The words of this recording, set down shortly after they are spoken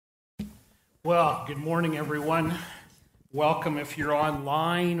Well, good morning, everyone. Welcome if you're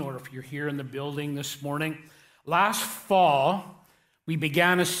online or if you're here in the building this morning. Last fall, we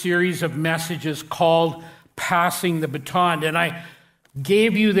began a series of messages called Passing the Baton, and I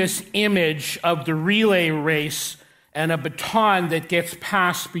gave you this image of the relay race and a baton that gets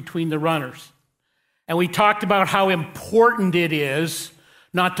passed between the runners. And we talked about how important it is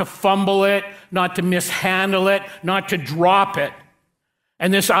not to fumble it, not to mishandle it, not to drop it.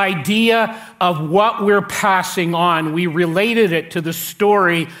 And this idea of what we're passing on, we related it to the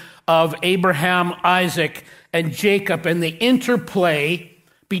story of Abraham, Isaac, and Jacob and the interplay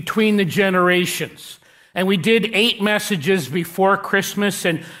between the generations. And we did 8 messages before Christmas,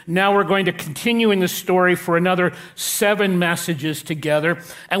 and now we're going to continue in the story for another 7 messages together.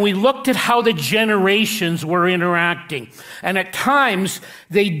 And we looked at how the generations were interacting. And at times,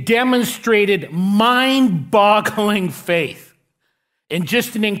 they demonstrated mind-boggling faith and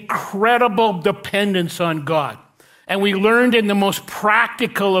just an incredible dependence on God. And we learned in the most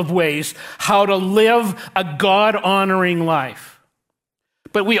practical of ways how to live a God-honoring life.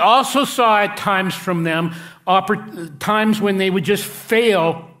 But we also saw at times from them, times when they would just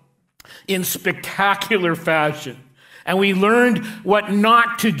fail in spectacular fashion. And we learned what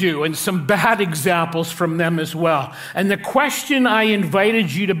not to do and some bad examples from them as well. And the question I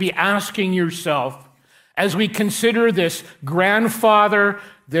invited you to be asking yourself as we consider this grandfather,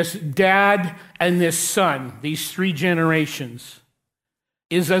 this dad, and this son, these 3 generations,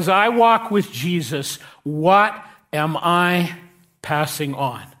 is as I walk with Jesus, what am I passing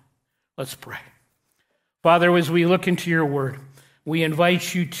on? Let's pray. Father, as we look into your word, we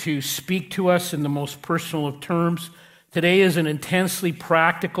invite you to speak to us in the most personal of terms. Today is an intensely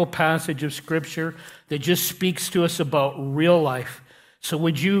practical passage of Scripture that just speaks to us about real life. So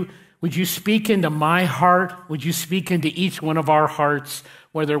would you speak into my heart? Would you speak into each one of our hearts,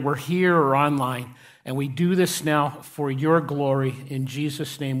 whether we're here or online? And we do this now for your glory. In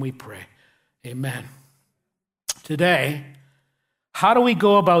Jesus' name we pray. Amen. Today, how do we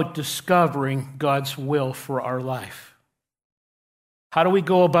go about discovering God's will for our life? How do we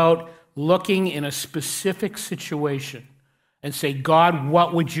go about looking in a specific situation and say, God,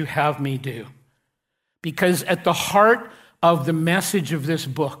 what would you have me do? Because at the heart of the message of this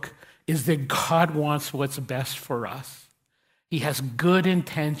book is that God wants what's best for us. He has good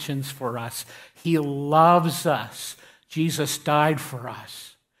intentions for us. He loves us. Jesus died for us.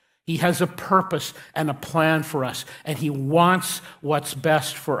 He has a purpose and a plan for us, and he wants what's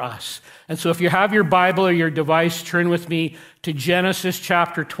best for us. And so if you have your Bible or your device, turn with me to Genesis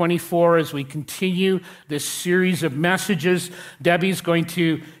chapter 24 as we continue this series of messages. Debbie's going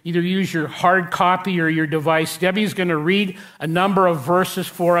to either use your hard copy or your device. Debbie's going to read a number of verses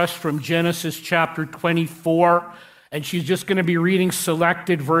for us from Genesis chapter 24. And she's just going to be reading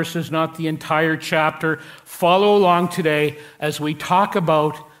selected verses, not the entire chapter. Follow along today as we talk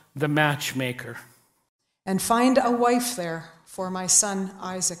about the matchmaker. And find a wife there for my son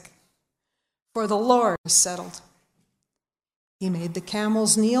Isaac, for the Lord has settled. He made the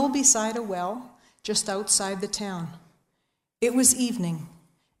camels kneel beside a well just outside the town. It was evening,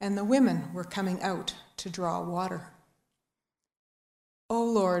 and the women were coming out to draw water. O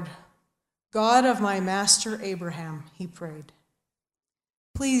Lord, God of my master Abraham, he prayed,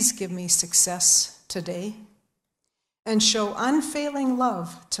 please give me success today and show unfailing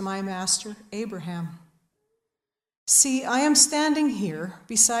love to my master Abraham. See, I am standing here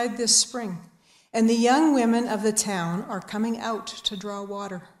beside this spring, and the young women of the town are coming out to draw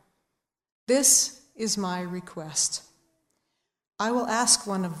water. This is my request. I will ask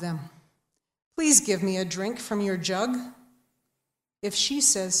one of them, please give me a drink from your jug. If she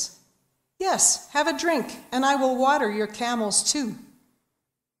says, yes, have a drink, and I will water your camels too,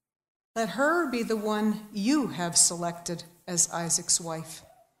 let her be the one you have selected as Isaac's wife.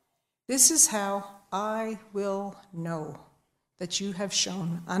 This is how I will know that you have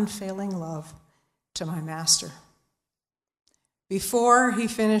shown unfailing love to my master. Before he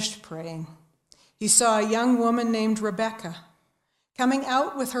finished praying, he saw a young woman named Rebekah coming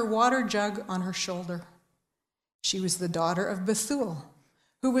out with her water jug on her shoulder. She was the daughter of Bethuel,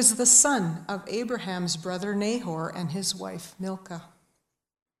 who was the son of Abraham's brother Nahor and his wife Milcah.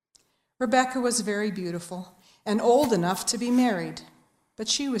 Rebekah was very beautiful and old enough to be married, but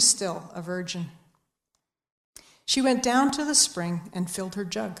she was still a virgin. She went down to the spring and filled her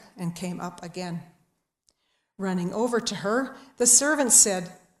jug and came up again. Running over to her, the servant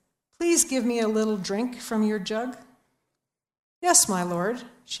said, please give me a little drink from your jug. Yes, my lord,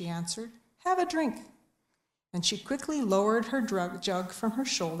 she answered, have a drink. And she quickly lowered her jug from her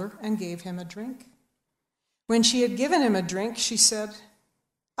shoulder and gave him a drink. When she had given him a drink, she said,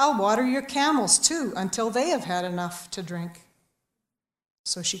 I'll water your camels too until they have had enough to drink."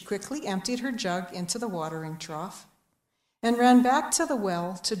 So she quickly emptied her jug into the watering trough and ran back to the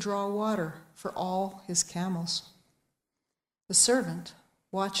well to draw water for all his camels. The servant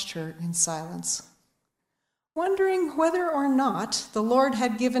watched her in silence, wondering whether or not the Lord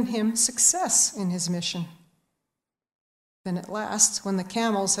had given him success in his mission. Then at last, when the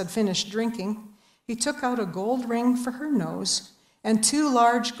camels had finished drinking, he took out a gold ring for her nose and 2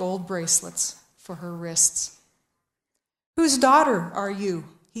 large gold bracelets for her wrists. "Whose daughter are you?"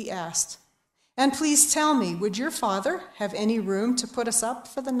 he asked. "And please tell me, would your father have any room to put us up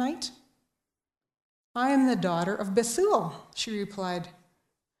for the night?" "I am the daughter of Bethuel," she replied.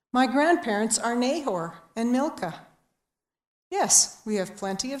 "My grandparents are Nahor and Milcah. Yes, we have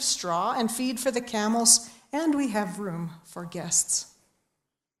plenty of straw and feed for the camels, and we have room for guests."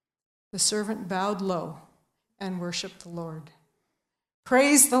 The servant bowed low and worshiped the Lord.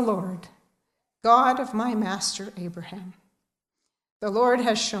 "Praise the Lord, God of my master Abraham. The Lord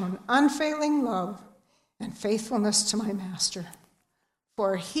has shown unfailing love and faithfulness to my master,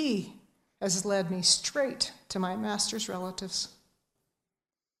 for he has led me straight to my master's relatives."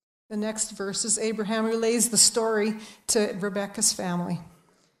 The next verses, Abraham relays the story to Rebekah's family.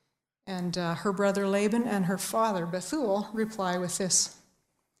 And her brother Laban and her father Bethuel reply with this: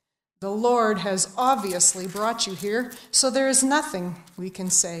 "The Lord has obviously brought you here, so there is nothing we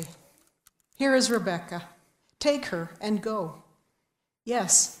can say. Here is Rebekah. Take her and go.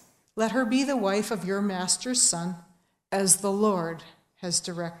 Yes, let her be the wife of your master's son, as the Lord has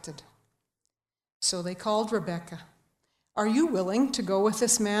directed." So they called Rebekah. "Are you willing to go with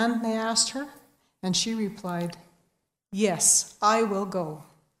this man?" they asked her. And she replied, "Yes, I will go."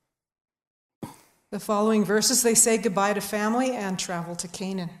 The following verses, they say goodbye to family and travel to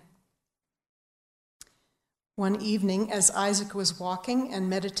Canaan. One evening, as Isaac was walking and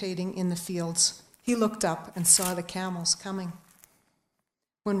meditating in the fields, he looked up and saw the camels coming.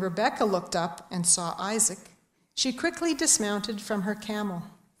 When Rebekah looked up and saw Isaac, she quickly dismounted from her camel.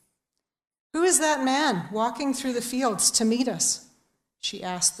 "Who is that man walking through the fields to meet us?" she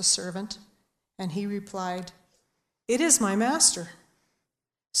asked the servant, and he replied, "It is my master."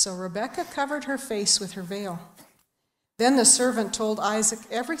 So Rebekah covered her face with her veil. Then the servant told Isaac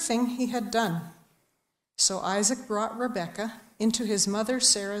everything he had done. So Isaac brought Rebekah into his mother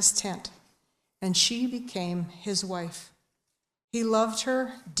Sarah's tent, and she became his wife. He loved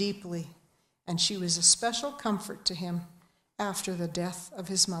her deeply, and she was a special comfort to him after the death of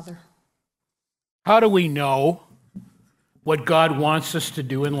his mother. How do we know what God wants us to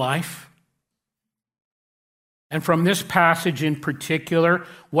do in life? And from this passage in particular,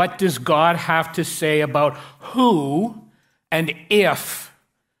 what does God have to say about who and if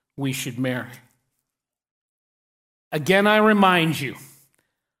we should marry? Again, I remind you,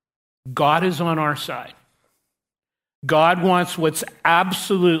 God is on our side. God wants what's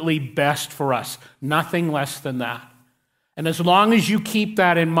absolutely best for us, nothing less than that. And as long as you keep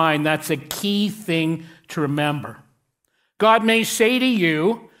that in mind, that's a key thing to remember. God may say to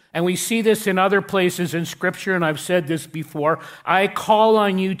you, and we see this in other places in Scripture, and I've said this before, "I call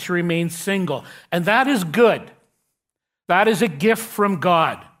on you to remain single." And that is good. That is a gift from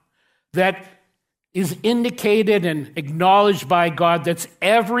God that is indicated and acknowledged by God that's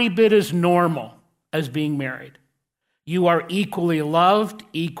every bit as normal as being married. You are equally loved,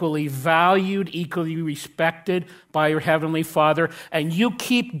 equally valued, equally respected by your Heavenly Father, and you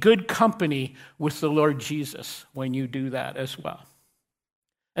keep good company with the Lord Jesus when you do that as well.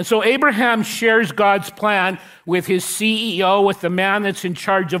 And so Abraham shares God's plan with his CEO, with the man that's in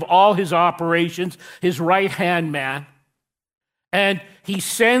charge of all his operations, his right-hand man. And he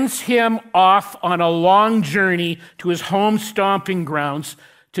sends him off on a long journey to his home stomping grounds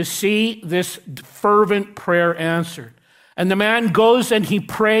to see this fervent prayer answered. And the man goes and he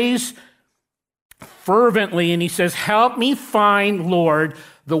prays fervently, and he says, "Help me find, Lord,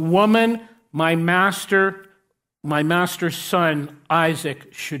 the woman my master's son,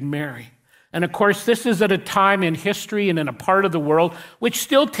 Isaac, should marry." And of course, this is at a time in history and in a part of the world which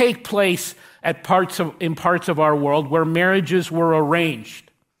still take place in parts of our world where marriages were arranged.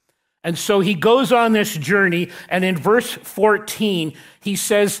 And so he goes on this journey, and in verse 14, he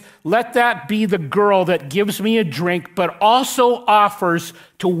says, "Let that be the girl that gives me a drink, but also offers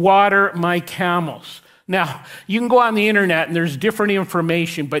to water my camels." Now, you can go on the internet and there's different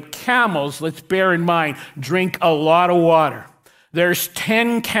information, but camels, let's bear in mind, drink a lot of water. There's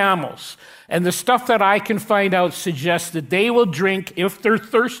 10 camels. And the stuff that I can find out suggests that they will drink, if they're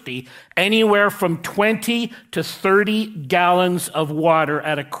thirsty, anywhere from 20 to 30 gallons of water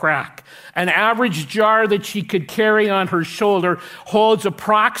at a crack. An average jar that she could carry on her shoulder holds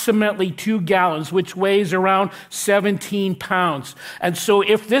approximately 2 gallons, which weighs around 17 pounds. And so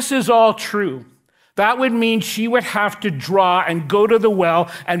if this is all true, that would mean she would have to draw and go to the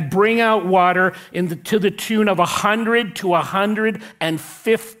well and bring out water to the tune of 100 to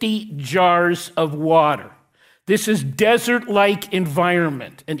 150 jars of water. This is desert-like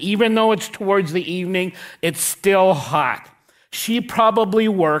environment. And even though it's towards the evening, it's still hot. She probably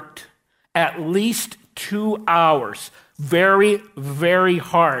worked at least 2 hours, very, very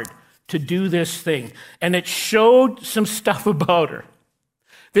hard to do this thing. And it showed some stuff about her.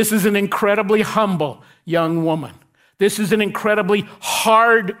 This is an incredibly humble young woman. This is an incredibly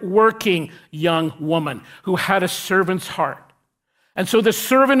hard-working young woman who had a servant's heart. And so the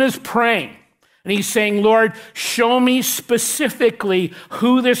servant is praying, and he's saying, Lord, show me specifically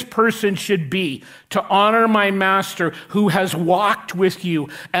who this person should be to honor my master who has walked with you.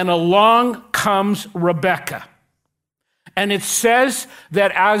 And along comes Rebekah. And it says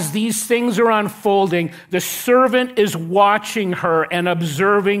that as these things are unfolding, the servant is watching her and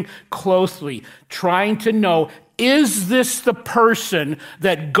observing closely, trying to know, is this the person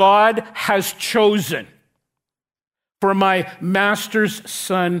that God has chosen for my master's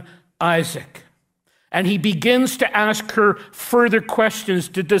son, Isaac? And he begins to ask her further questions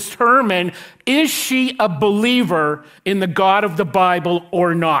to determine, is she a believer in the God of the Bible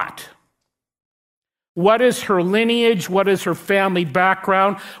or not? What is her lineage? What is her family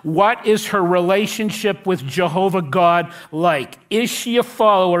background? What is her relationship with Jehovah God like? Is she a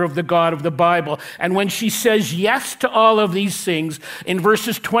follower of the God of the Bible? And when she says yes to all of these things, in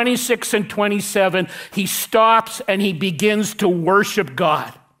verses 26 and 27, he stops and he begins to worship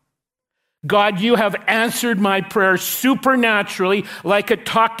God. God, you have answered my prayer supernaturally, like it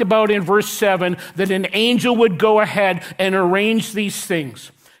talked about in verse 7, that an angel would go ahead and arrange these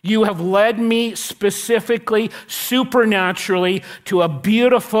things. You have led me specifically, supernaturally, to a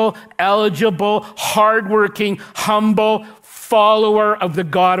beautiful, eligible, hardworking, humble follower of the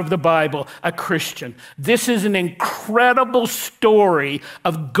God of the Bible, a Christian. This is an incredible story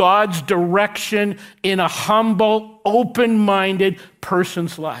of God's direction in a humble, open-minded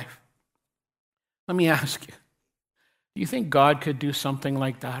person's life. Let me ask you, do you think God could do something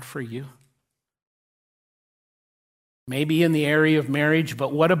like that for you? Maybe in the area of marriage,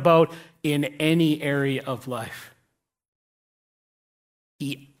 but what about in any area of life?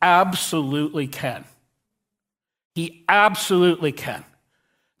 He absolutely can. He absolutely can.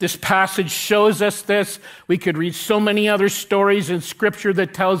 This passage shows us this. We could read so many other stories in Scripture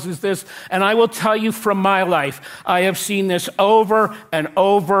that tells us this. And I will tell you from my life, I have seen this over and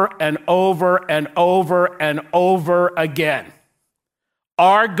over and over and over and over again.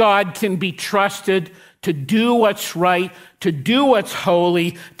 Our God can be trusted to do what's right, to do what's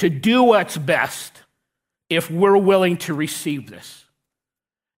holy, to do what's best, if we're willing to receive this.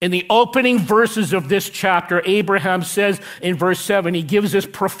 In the opening verses of this chapter, Abraham says in verse 7, he gives this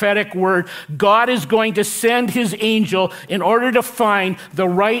prophetic word, God is going to send his angel in order to find the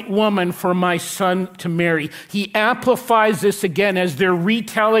right woman for my son to marry. He amplifies this again as they're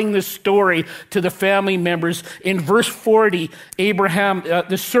retelling the story to the family members. In verse 40, Abraham,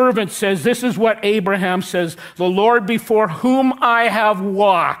 the servant says, this is what Abraham says, the Lord before whom I have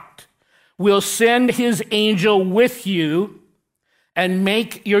walked will send his angel with you and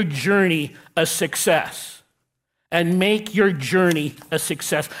make your journey a success. And make your journey a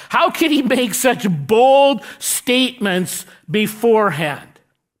success. How can he make such bold statements beforehand?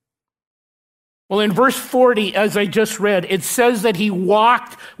 Well, in verse 40, as I just read, it says that he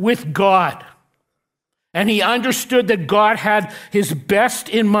walked with God. And he understood that God had his best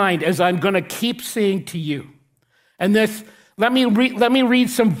in mind, as I'm going to keep saying to you. And this, let me read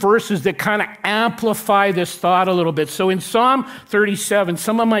some verses that kind of amplify this thought a little bit. So in Psalm 37,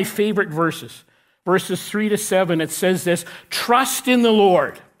 some of my favorite verses, verses 3 to 7, it says this, trust in the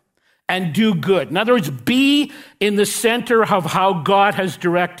Lord and do good. In other words, be in the center of how God has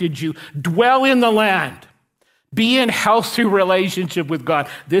directed you. Dwell in the land. Be in healthy relationship with God.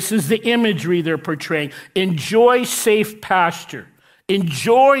 This is the imagery they're portraying. Enjoy safe pasture.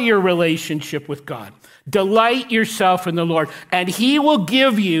 Enjoy your relationship with God. Delight yourself in the Lord, and he will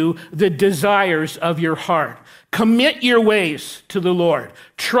give you the desires of your heart. Commit your ways to the Lord.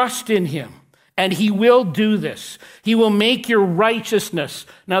 Trust in him, And he will do this. He will make your righteousness,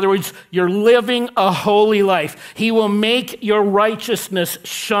 in other words, you're living a holy life. He will make your righteousness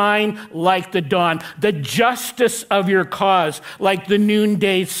shine like the dawn, the justice of your cause like the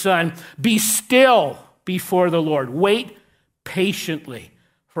noonday sun. Be still before the Lord. Wait patiently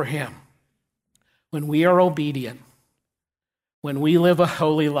for him. When we are obedient, when we live a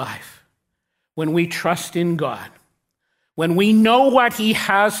holy life, when we trust in God, when we know what he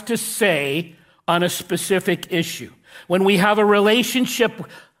has to say on a specific issue, when we have a relationship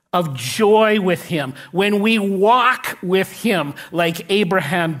of joy with him, when we walk with him like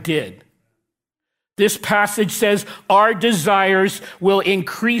Abraham did. This passage says our desires will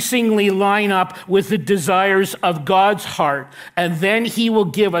increasingly line up with the desires of God's heart, and then he will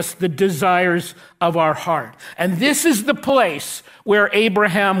give us the desires of our heart. And this is the place where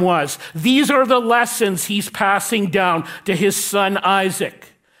Abraham was. These are the lessons he's passing down to his son Isaac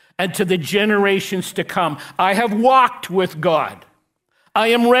and to the generations to come. I have walked with God. I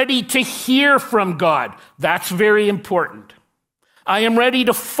am ready to hear from God. That's very important. I am ready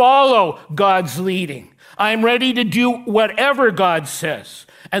to follow God's leading. I am ready to do whatever God says.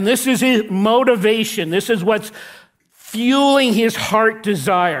 And this is his motivation. This is what's fueling his heart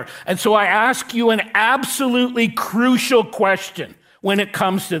desire. And so I ask you an absolutely crucial question when it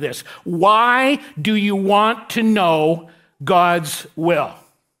comes to this. Why do you want to know God's will?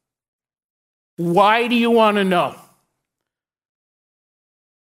 Why do you want to know?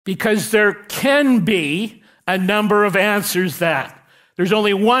 Because there can be a number of answers that. There's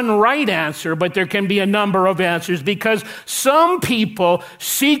only one right answer, but there can be a number of answers because some people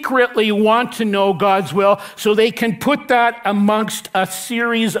secretly want to know God's will so they can put that amongst a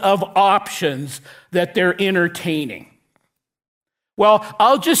series of options that they're entertaining. Well,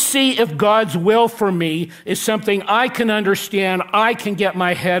 I'll just see if God's will for me is something I can understand, I can get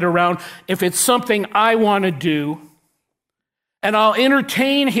my head around, if it's something I want to do. And I'll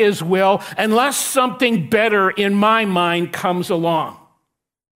entertain his will unless something better in my mind comes along.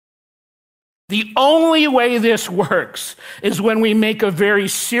 The only way this works is when we make a very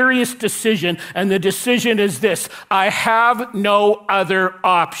serious decision, and the decision is this: I have no other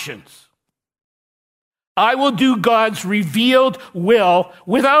options. I will do God's revealed will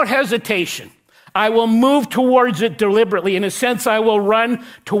without hesitation. I will move towards it deliberately. In a sense, I will run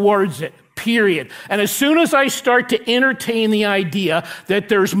towards it, period. And as soon as I start to entertain the idea that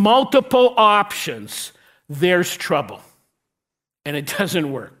there's multiple options, there's trouble. And it doesn't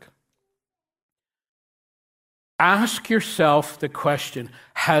work. Ask yourself the question,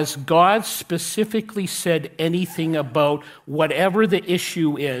 has God specifically said anything about whatever the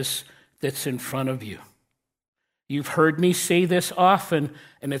issue is that's in front of you? You've heard me say this often,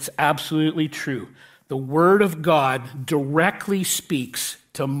 and it's absolutely true. The Word of God directly speaks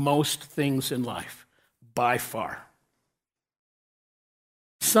to most things in life, by far.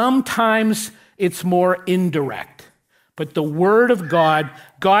 Sometimes it's more indirect, but the Word of God,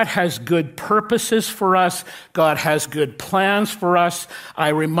 God has good purposes for us. God has good plans for us. I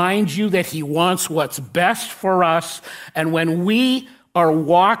remind you that he wants what's best for us. And when we are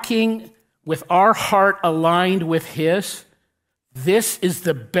walking with our heart aligned with his, this is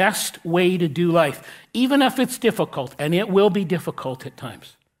the best way to do life, even if it's difficult, and it will be difficult at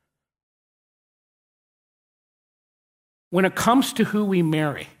times. When it comes to who we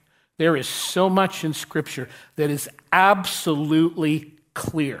marry, there is so much in Scripture that is absolutely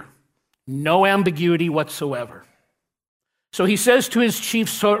clear. No ambiguity whatsoever. So he says to his chief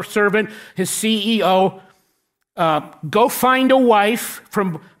servant, his CEO, go find a wife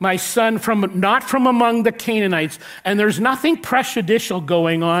from my son, not from among the Canaanites. And there's nothing prejudicial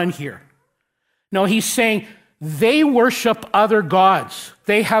going on here. No, he's saying they worship other gods.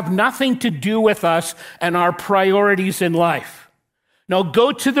 They have nothing to do with us and our priorities in life. No,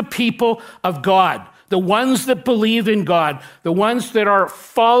 go to the people of God, the ones that believe in God, the ones that are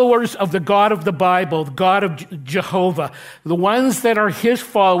followers of the God of the Bible, the God of Jehovah, the ones that are his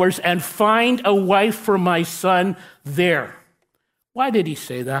followers, and find a wife for my son there. Why did he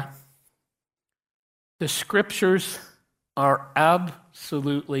say that? The Scriptures are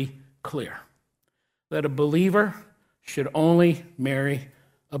absolutely clear that a believer should only marry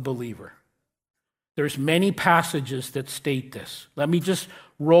a believer. There's many passages that state this. Let me just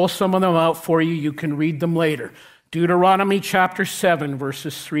roll some of them out for you. You can read them later. Deuteronomy chapter 7,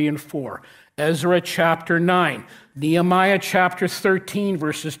 verses 3 and 4. Ezra chapter 9. Nehemiah chapter 13,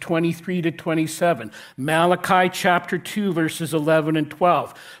 verses 23 to 27. Malachi chapter 2, verses 11 and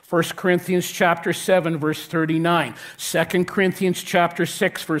 12. 1 Corinthians chapter 7, verse 39. 2 Corinthians chapter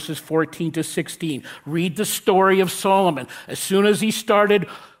 6, verses 14 to 16. Read the story of Solomon. As soon as he started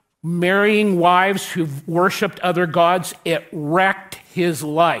marrying wives who worshiped other gods, it wrecked his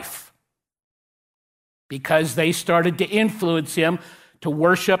life because they started to influence him to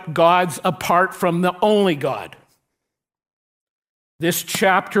worship gods apart from the only God. This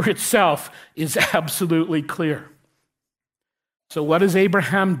chapter itself is absolutely clear. So what does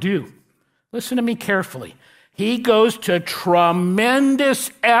Abraham do? Listen to me carefully. He goes to tremendous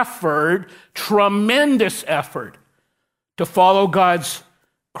effort to follow God's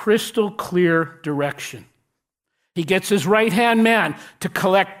crystal clear direction. He gets his right-hand man to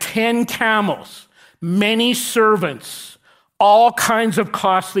collect 10 camels, many servants, all kinds of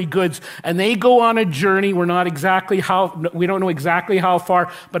costly goods, and they go on a journey. We don't know exactly how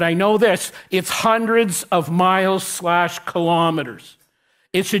far, but I know this, it's hundreds of miles / kilometers.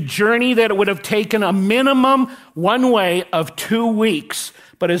 It's a journey that would have taken a minimum one way of 2 weeks,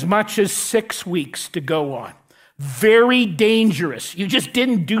 but as much as 6 weeks to go on. Very dangerous. You just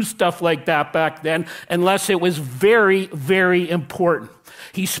didn't do stuff like that back then unless it was very, very important.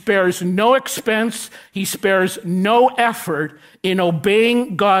 He spares no expense. He spares no effort in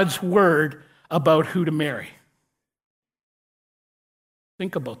obeying God's word about who to marry.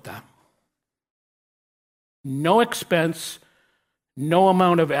 Think about that. No expense, no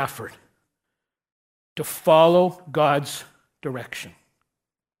amount of effort to follow God's direction.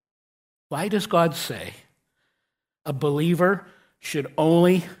 Why does God say a believer should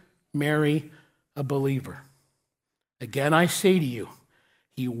only marry a believer? Again, I say to you,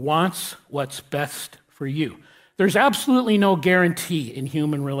 he wants what's best for you. There's absolutely no guarantee in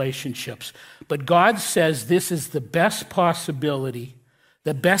human relationships, but God says this is the best possibility,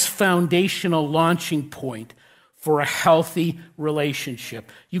 the best foundational launching point for a healthy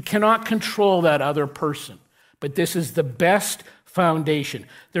relationship. You cannot control that other person, but this is the best foundation.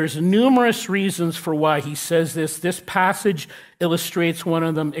 There's numerous reasons for why he says this. This passage illustrates one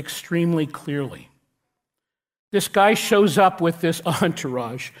of them extremely clearly. This guy shows up with this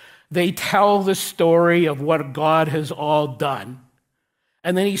entourage. They tell the story of what God has all done.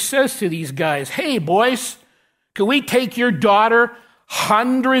 And then he says to these guys, hey, boys, can we take your daughter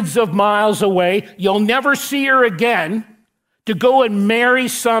hundreds of miles away? You'll never see her again, to go and marry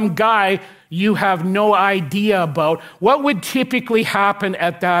some guy you have no idea about. What would typically happen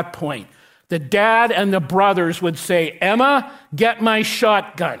at that point? The dad and the brothers would say, Emma, get my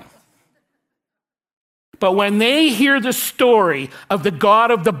shotgun. But when they hear the story of the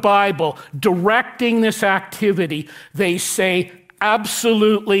God of the Bible directing this activity, they say,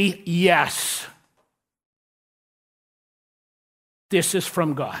 absolutely yes. This is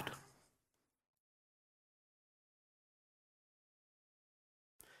from God.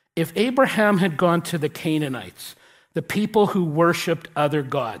 If Abraham had gone to the Canaanites, the people who worshiped other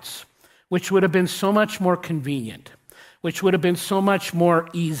gods, which would have been so much more convenient, which would have been so much more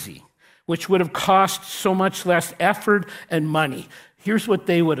easy, which would have cost so much less effort and money, here's what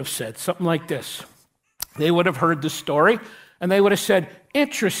they would have said, something like this. They would have heard the story, and they would have said,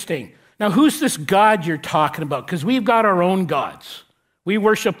 interesting. Now, who's this God you're talking about? Because we've got our own gods. We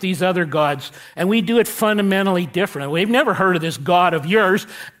worship these other gods, and we do it fundamentally different. We've never heard of this God of yours.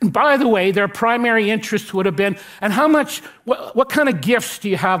 And by the way, their primary interest would have been, and what kind of gifts do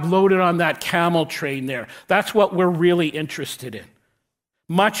you have loaded on that camel train there? That's what we're really interested in.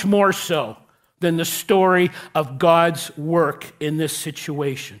 Much more so than the story of God's work in this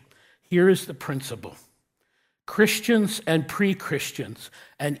situation. Here is the principle. Christians and pre-Christians,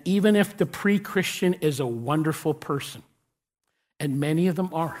 and even if the pre-Christian is a wonderful person, and many of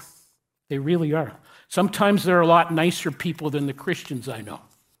them are, they really are. Sometimes they're a lot nicer people than the Christians I know.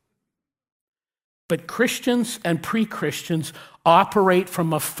 But Christians and pre-Christians operate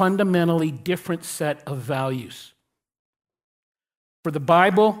from a fundamentally different set of values. For the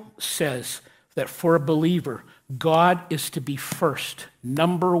Bible says that for a believer, God is to be first,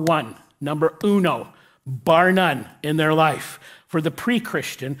 number one, number uno, bar none in their life. For the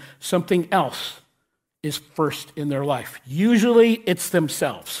pre-Christian, something else is first in their life. Usually it's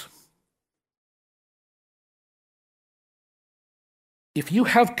themselves. If you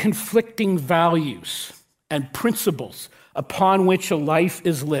have conflicting values and principles upon which a life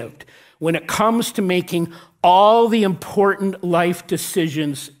is lived, when it comes to making all the important life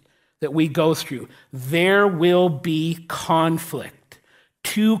decisions that we go through, there will be conflict.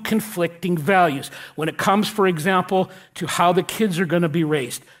 Two conflicting values. When it comes, for example, to how the kids are going to be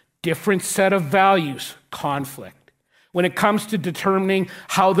raised, different set of values, conflict. When it comes to determining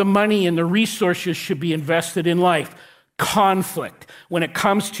how the money and the resources should be invested in life, conflict. When it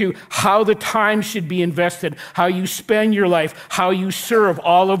comes to how the time should be invested, how you spend your life, how you serve,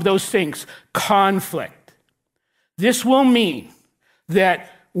 all of those things, conflict. This will mean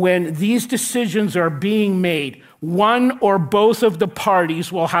that when these decisions are being made, one or both of the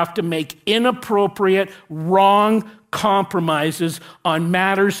parties will have to make inappropriate, wrong compromises on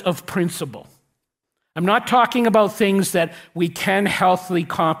matters of principle. I'm not talking about things that we can healthily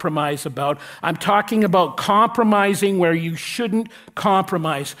compromise about. I'm talking about compromising where you shouldn't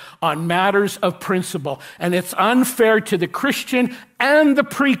compromise on matters of principle. And it's unfair to the Christian and the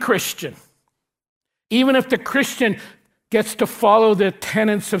pre-Christian. Even if the Christian gets to follow the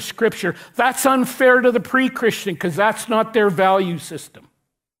tenets of Scripture, that's unfair to the pre-Christian because that's not their value system.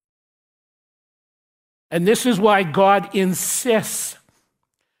 And this is why God insists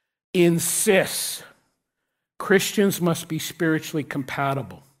Christians must be spiritually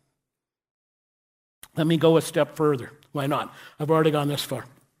compatible. Let me go a step further. Why not? I've already gone this far.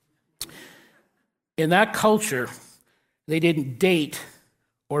 In that culture, they didn't date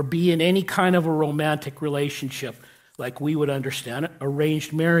or be in any kind of a romantic relationship like we would understand it,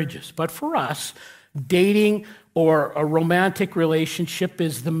 arranged marriages. But for us, dating or a romantic relationship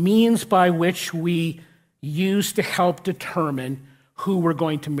is the means by which we use to help determine who we're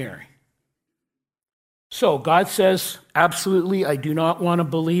going to marry. So God says, absolutely, I do not want a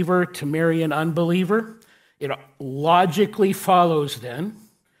believer to marry an unbeliever. It logically follows then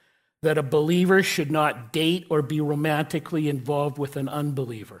that a believer should not date or be romantically involved with an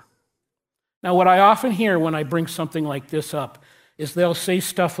unbeliever. Now, what I often hear when I bring something like this up is they'll say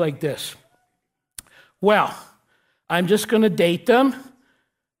stuff like this. Well, I'm just going to date them. I'm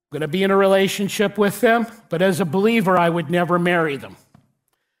going to be in a relationship with them. But as a believer, I would never marry them.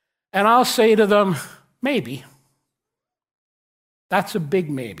 And I'll say to them, maybe. That's a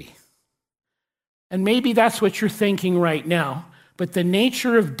big maybe. And maybe that's what you're thinking right now. But the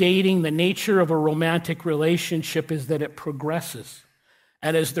nature of dating, the nature of a romantic relationship is that it progresses.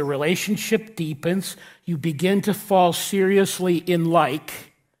 And as the relationship deepens, you begin to fall seriously in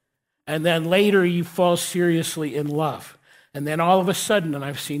like, and then later you fall seriously in love. And then all of a sudden, and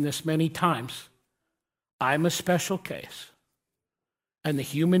I've seen this many times, I'm a special case. And the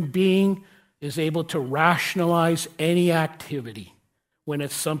human being is able to rationalize any activity when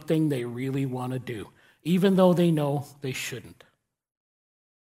it's something they really want to do, even though they know they shouldn't.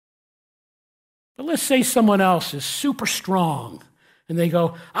 But let's say someone else is super strong, and they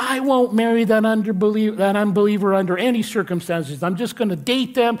go, I won't marry that unbeliever under any circumstances. I'm just going to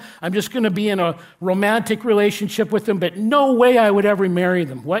date them. I'm just going to be in a romantic relationship with them, but no way I would ever marry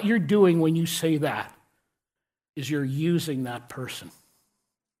them. What you're doing when you say that is you're using that person.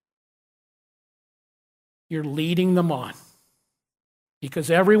 You're leading them on.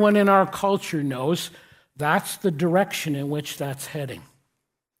 Because everyone in our culture knows that's the direction in which that's heading.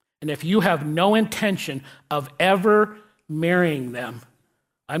 And if you have no intention of ever marrying them,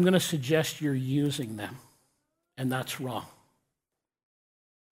 I'm going to suggest you're using them. And that's wrong.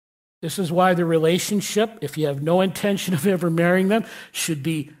 This is why the relationship, if you have no intention of ever marrying them, should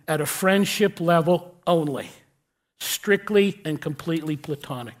be at a friendship level only. Strictly and completely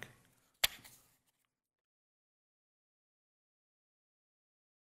platonic.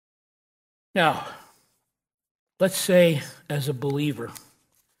 Now, let's say as a believer,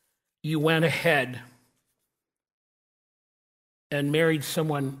 you went ahead and married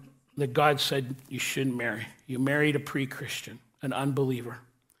someone that God said you shouldn't marry. You married a pre-Christian, an unbeliever.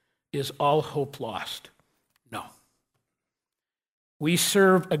 Is all hope lost? No. We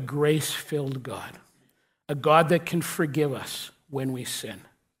serve a grace-filled God, a God that can forgive us when we sin.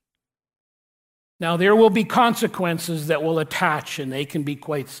 Now, there will be consequences that will attach, and they can be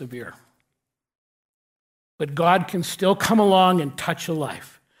quite severe. But God can still come along and touch a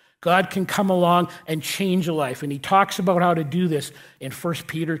life. God can come along and change a life. And he talks about how to do this in 1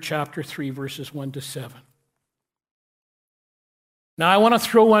 Peter chapter 3, verses 1 to 7. Now, I want to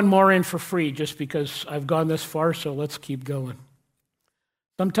throw one more in for free just because I've gone this far, so let's keep going.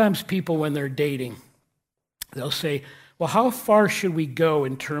 Sometimes people, when they're dating, they'll say, well, how far should we go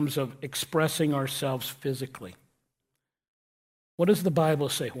in terms of expressing ourselves physically? What does the Bible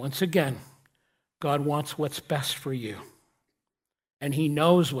say? Once again, God wants what's best for you. And he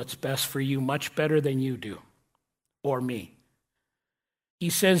knows what's best for you much better than you do, or me.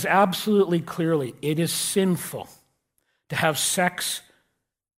 He says absolutely clearly, it is sinful to have sex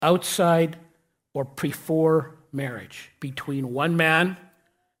outside or before marriage between one man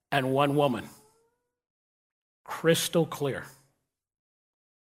and one woman. Crystal clear.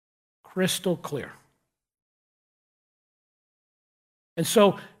 Crystal clear. And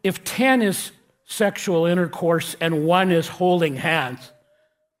so if 10 is sexual intercourse and 1 is holding hands,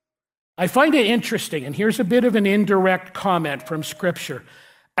 I find it interesting, and here's a bit of an indirect comment from Scripture.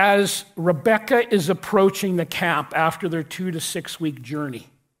 As Rebekah is approaching the camp after their 2 to 6 week journey,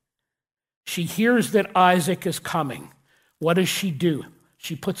 She hears that Isaac is coming. What does she do?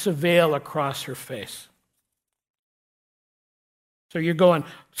 She puts a veil across her face. So you're going,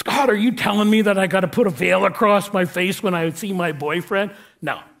 Scott, are you telling me that I got to put a veil across my face when I see my boyfriend?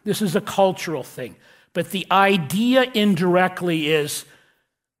 No, this is a cultural thing. But the idea indirectly is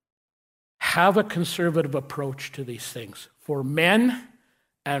have a conservative approach to these things for men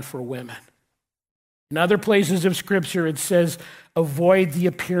and for women. In other places of Scripture, it says, avoid the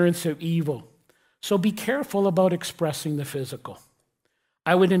appearance of evil. So be careful about expressing the physical.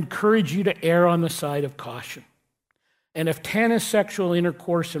 I would encourage you to err on the side of caution. And if 10 is sexual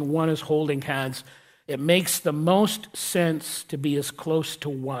intercourse and 1 is holding hands, it makes the most sense to be as close to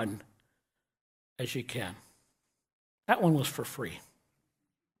 1 as you can. That one was for free.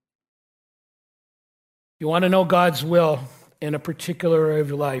 You want to know God's will in a particular area of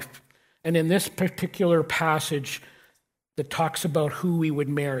your life. And in this particular passage that talks about who we would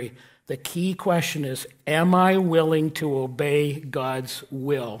marry, the key question is, am I willing to obey God's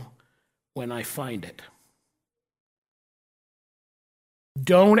will when I find it?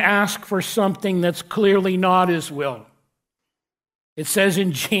 Don't ask for something that's clearly not his will. It says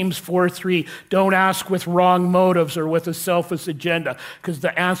in James 4:3, don't ask with wrong motives or with a selfish agenda, because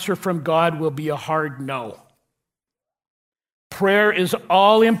the answer from God will be a hard no. Prayer is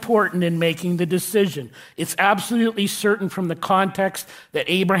all important in making the decision. It's absolutely certain from the context that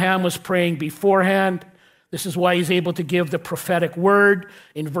Abraham was praying beforehand. This is why he's able to give the prophetic word.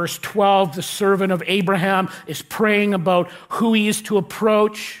 In verse 12, the servant of Abraham is praying about who he is to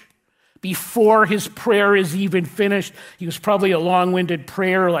approach before his prayer is even finished. He was probably a long-winded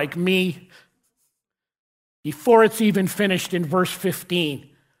prayer like me. Before it's even finished in verse 15,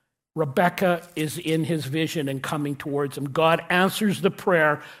 Rebekah is in his vision and coming towards him. God answers the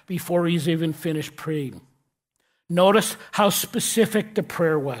prayer before he's even finished praying. Notice how specific the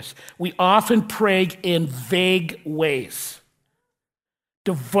prayer was. We often pray in vague ways.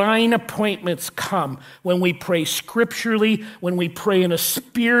 Divine appointments come when we pray scripturally, when we pray in a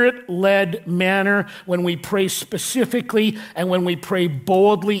spirit-led manner, when we pray specifically, and when we pray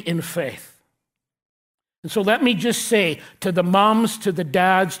boldly in faith. And so let me just say to the moms, to the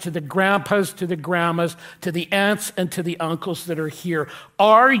dads, to the grandpas, to the grandmas, to the aunts, and to the uncles that are here,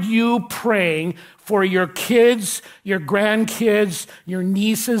 are you praying for your kids, your grandkids, your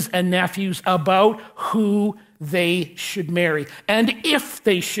nieces and nephews about who they should marry and if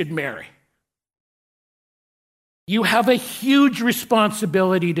they should marry? You have a huge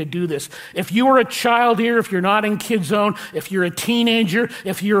responsibility to do this. If you are a child here, if you're not in Kid Zone, if you're a teenager,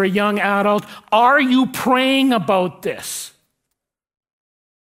 if you're a young adult, are you praying about this?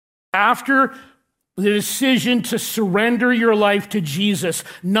 After the decision to surrender your life to Jesus,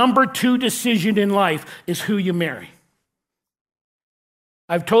 number 2 decision in life is who you marry.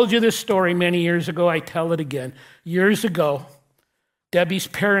 I've told you this story many years ago. I tell it again. Years ago, Debbie's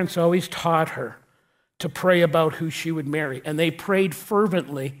parents always taught her to pray about who she would marry. And they prayed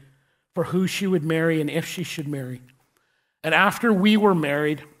fervently for who she would marry and if she should marry. And after we were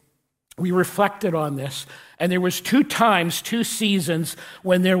married, we reflected on this. And there was 2 times, 2 seasons,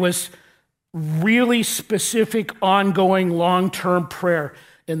 when there was really specific, ongoing, long-term prayer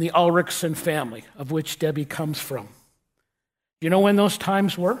in the Ulrichsen family, of which Debbie comes from. You know when those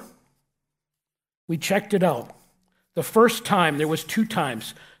times were? We checked it out. The first time, there was 2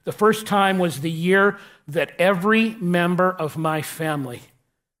 times. The first time was the year that every member of my family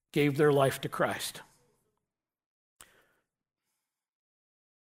gave their life to Christ.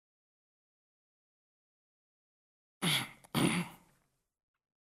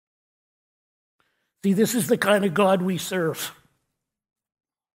 See, this is the kind of God we serve.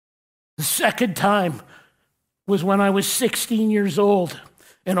 The second time was when I was 16 years old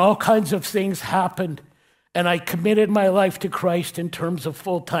and all kinds of things happened. And I committed my life to Christ in terms of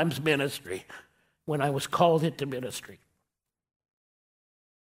full-time ministry when I was called into ministry.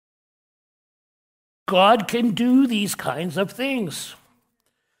 God can do these kinds of things.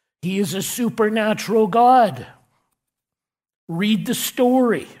 He is a supernatural God. Read the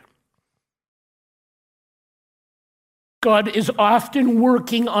story. God is often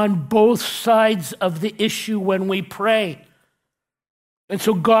working on both sides of the issue when we pray. And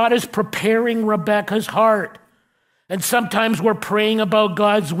so God is preparing Rebekah's heart. And sometimes we're praying about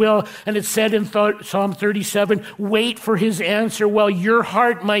God's will, and it said in Psalm 37, wait for his answer. Well, your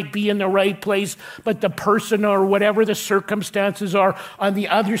heart might be in the right place, but the person or whatever the circumstances are on the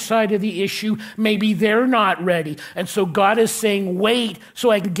other side of the issue, maybe they're not ready. And so God is saying, wait so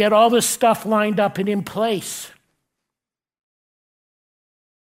I can get all this stuff lined up and in place.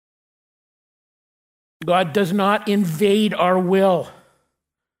 God does not invade our will.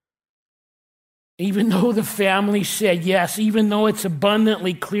 Even though the family said yes, even though it's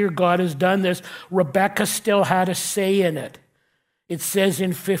abundantly clear God has done this, Rebekah still had a say in it. It says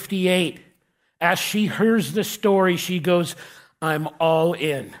in 58, as she hears the story, she goes, I'm all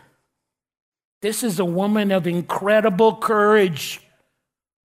in. This is a woman of incredible courage,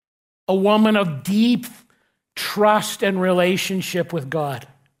 a woman of deep trust and relationship with God.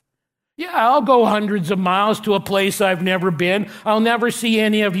 Yeah, I'll go hundreds of miles to a place I've never been. I'll never see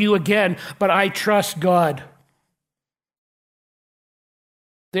any of you again, but I trust God.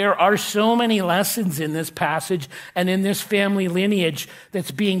 There are so many lessons in this passage and in this family lineage that's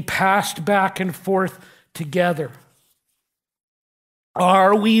being passed back and forth together.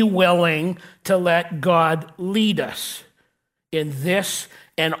 Are we willing to let God lead us in this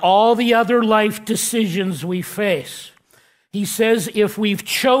and all the other life decisions we face? He says if we've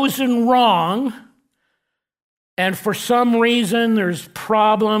chosen wrong, and for some reason there's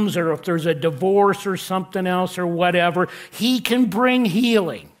problems, or if there's a divorce or something else or whatever, he can bring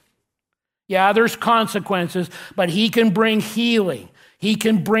healing. Yeah, there's consequences, but he can bring healing. He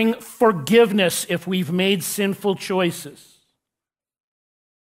can bring forgiveness if we've made sinful choices.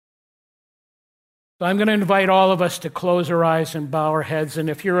 So I'm going to invite all of us to close our eyes and bow our heads, and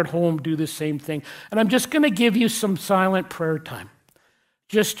if you're at home, do the same thing. And I'm just going to give you some silent prayer time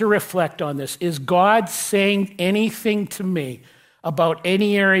just to reflect on this. Is God saying anything to me about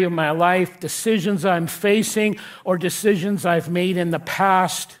any area of my life, decisions I'm facing, or decisions I've made in the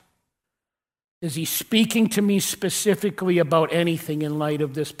past? Is he speaking to me specifically about anything in light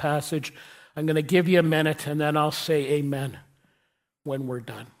of this passage? I'm going to give you a minute, and then I'll say amen when we're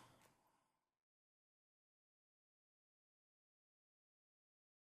done.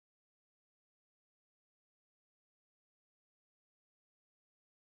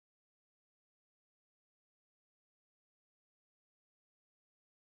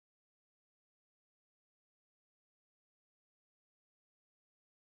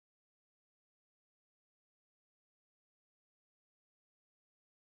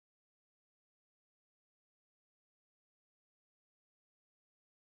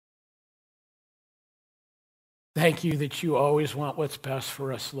 Thank you that you always want what's best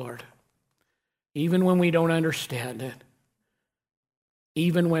for us, Lord. Even when we don't understand it,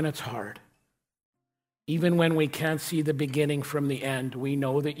 even when it's hard, even when we can't see the beginning from the end, we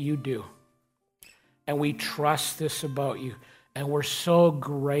know that you do. And we trust this about you. And we're so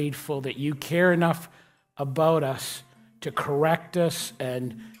grateful that you care enough about us to correct us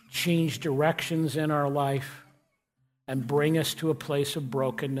and change directions in our life and bring us to a place of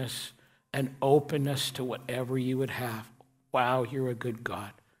brokenness and openness to whatever you would have. Wow, you're a good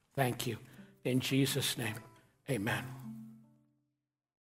God. Thank you. In Jesus' name, amen.